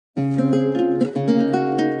Hi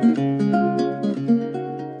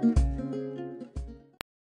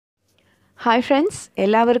friends,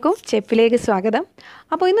 എല്ലാവർക്കും ചെപ്പിലേക്ക് സ്വാഗതം.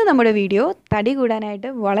 അപ്പോൾ ഇന്ന് നമ്മുടെ വീഡിയോ തടി കൂടാനായിട്ട്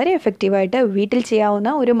വളരെ എഫക്റ്റീവായിട്ട് വീട്ടിൽ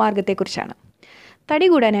ചെയ്യാവുന്ന ഒരു മാർഗ്ഗത്തെക്കുറിച്ചാണ്. തടി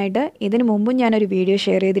കൂടാനായിട്ട് ഇതിനു മുമ്പും ഞാനൊരു വീഡിയോ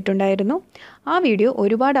ഷെയർ ചെയ്തിട്ടുണ്ടായിരുന്നു. ആ വീഡിയോ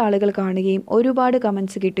ഒരുപാട് ആളുകൾ കാണുകയും ഒരുപാട്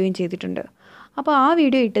കമൻറ്റ്സ് കിട്ടുകയും ചെയ്തിട്ടുണ്ട്. അപ്പോൾ ആ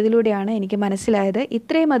വീഡിയോ ഇട്ടതിലൂടെയാണ് എനിക്ക് മനസ്സിലായത്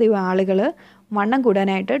ഇത്രയും അധികം ആളുകൾ വണ്ണം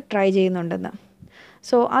കൂടാനായിട്ട് ട്രൈ ചെയ്യുന്നുണ്ടെന്ന്.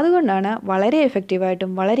 സോ അതുകൊണ്ടാണ് വളരെ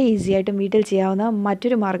എഫക്റ്റീവായിട്ടും വളരെ ഈസി ആയിട്ടും വീട്ടിൽ ചെയ്യാവുന്ന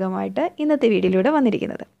മറ്റൊരു മാർഗ്ഗമായിട്ട് ഇന്നത്തെ വീഡിയോയിലൂടെ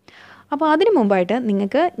വന്നിരിക്കുന്നത്. അപ്പോൾ അതിന് മുമ്പായിട്ട്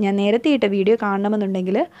നിങ്ങൾക്ക് ഞാൻ നേരത്തെ ഇട്ട വീഡിയോ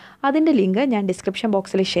കാണണമെന്നുണ്ടെങ്കിൽ അതിൻ്റെ ലിങ്ക് ഞാൻ ഡിസ്ക്രിപ്ഷൻ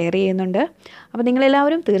ബോക്സിൽ ഷെയർ ചെയ്യുന്നുണ്ട്. അപ്പോൾ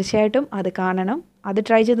നിങ്ങളെല്ലാവരും തീർച്ചയായിട്ടും അത് കാണണം, അത്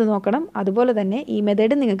ട്രൈ ചെയ്ത് നോക്കണം. അതുപോലെ തന്നെ ഈ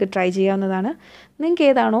മെത്തേഡ് നിങ്ങൾക്ക് ട്രൈ ചെയ്യാവുന്നതാണ്. നിങ്ങൾക്ക്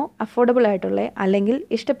ഏതാണോ അഫോർഡബിൾ ആയിട്ടുള്ളത് അല്ലെങ്കിൽ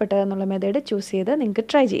ഇഷ്ടപ്പെട്ടതെന്നുള്ള മെത്തേഡ് ചൂസ് ചെയ്ത് നിങ്ങൾക്ക്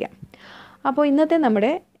ട്രൈ ചെയ്യാം. അപ്പോൾ ഇന്നത്തെ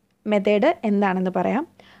നമ്മുടെ മെത്തേഡ് എന്താണെന്ന് പറയാം.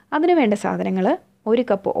 അതിന് വേണ്ട സാധനങ്ങൾ: 1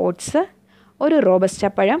 കപ്പ് ഓട്സ്, ഒരു റോബസ്റ്റ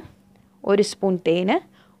പഴം, 1 സ്പൂൺ തേന്,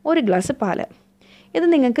 1 ഗ്ലാസ് പാല്. ഇത്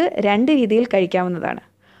നിങ്ങൾക്ക് 2 രീതിയിൽ കഴിക്കാവുന്നതാണ്.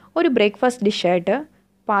 ഒരു ബ്രേക്ക്ഫാസ്റ്റ് ഡിഷായിട്ട്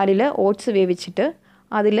പാലിൽ ഓട്സ് വേവിച്ചിട്ട്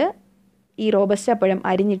അതിൽ ഈ റോബസ്റ്റ പഴം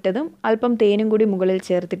അരിഞ്ഞിട്ടതും അല്പം തേനും കൂടി മുകളിൽ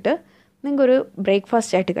ചേർത്തിട്ട് നിങ്ങൾക്കൊരു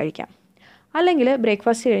ബ്രേക്ക്ഫാസ്റ്റ് ആയിട്ട് കഴിക്കാം. അല്ലെങ്കിൽ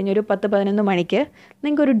ബ്രേക്ക്ഫാസ്റ്റ് കഴിഞ്ഞൊരു 10-11 മണിക്ക്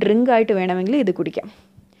നിങ്ങൾക്കൊരു ഡ്രിങ്കായിട്ട് വേണമെങ്കിൽ ഇത് കുടിക്കാം.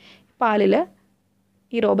 പാലിൽ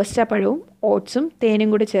ഈ റോബസ്റ്റ പഴവും ഓട്സും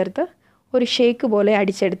തേനും കൂടി ചേർത്ത് ഒരു ഷേക്ക് പോലെ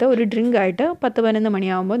അടിച്ചെടുത്ത് ഒരു ഡ്രിങ്കായിട്ട് 10-11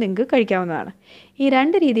 മണിയാകുമ്പോൾ നിങ്ങൾക്ക് കഴിക്കാവുന്നതാണ്. ഈ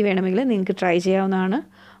 2 രീതി വേണമെങ്കിൽ നിങ്ങൾക്ക് ട്രൈ ചെയ്യാവുന്നതാണ്.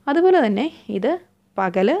 അതുപോലെ തന്നെ ഇത്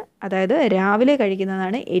പകൽ, അതായത് രാവിലെ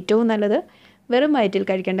കഴിക്കുന്നതാണ് ഏറ്റവും നല്ലത്. വെറും വയറ്റിൽ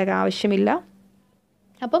കഴിക്കേണ്ട ആവശ്യമില്ല.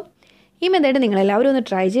 അപ്പം ഈ മെത്തേഡ് നിങ്ങളെല്ലാവരും ഒന്ന്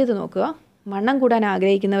ട്രൈ ചെയ്ത് നോക്കുക. വണ്ണം കൂടാൻ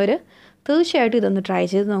ആഗ്രഹിക്കുന്നവർ തീർച്ചയായിട്ടും ഇതൊന്ന് ട്രൈ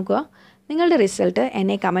ചെയ്ത് നോക്കുക. നിങ്ങളുടെ റിസൾട്ട്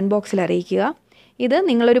എന്നെ കമൻറ്റ് ബോക്സിൽ അറിയിക്കുക. ഇത്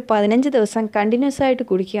നിങ്ങളൊരു 15 ദിവസം കണ്ടിന്യൂസ് ആയിട്ട്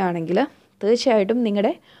കുടിക്കുകയാണെങ്കിൽ തീർച്ചയായിട്ടും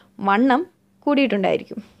നിങ്ങളുടെ വണ്ണം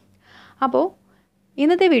കൂടിയിട്ടുണ്ടായിരിക്കും. അപ്പോൾ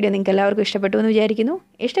ഇന്നത്തെ വീഡിയോ നിങ്ങൾക്ക് എല്ലാവർക്കും ഇഷ്ടപ്പെട്ടു എന്ന് വിചാരിക്കുന്നു.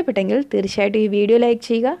 ഇഷ്ടപ്പെട്ടെങ്കിൽ തീർച്ചയായിട്ടും ഈ വീഡിയോ ലൈക്ക്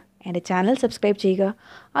ചെയ്യുക, എൻ്റെ ചാനൽ സബ്സ്ക്രൈബ് ചെയ്യുക.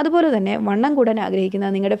 അതുപോലെ തന്നെ വണ്ണം കൂടാൻ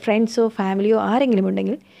ആഗ്രഹിക്കുന്ന നിങ്ങളുടെ ഫ്രണ്ട്സോ ഫാമിലിയോ ആരെങ്കിലും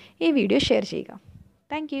ഉണ്ടെങ്കിൽ ഈ വീഡിയോ ഷെയർ ചെയ്യുക.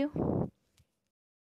 താങ്ക്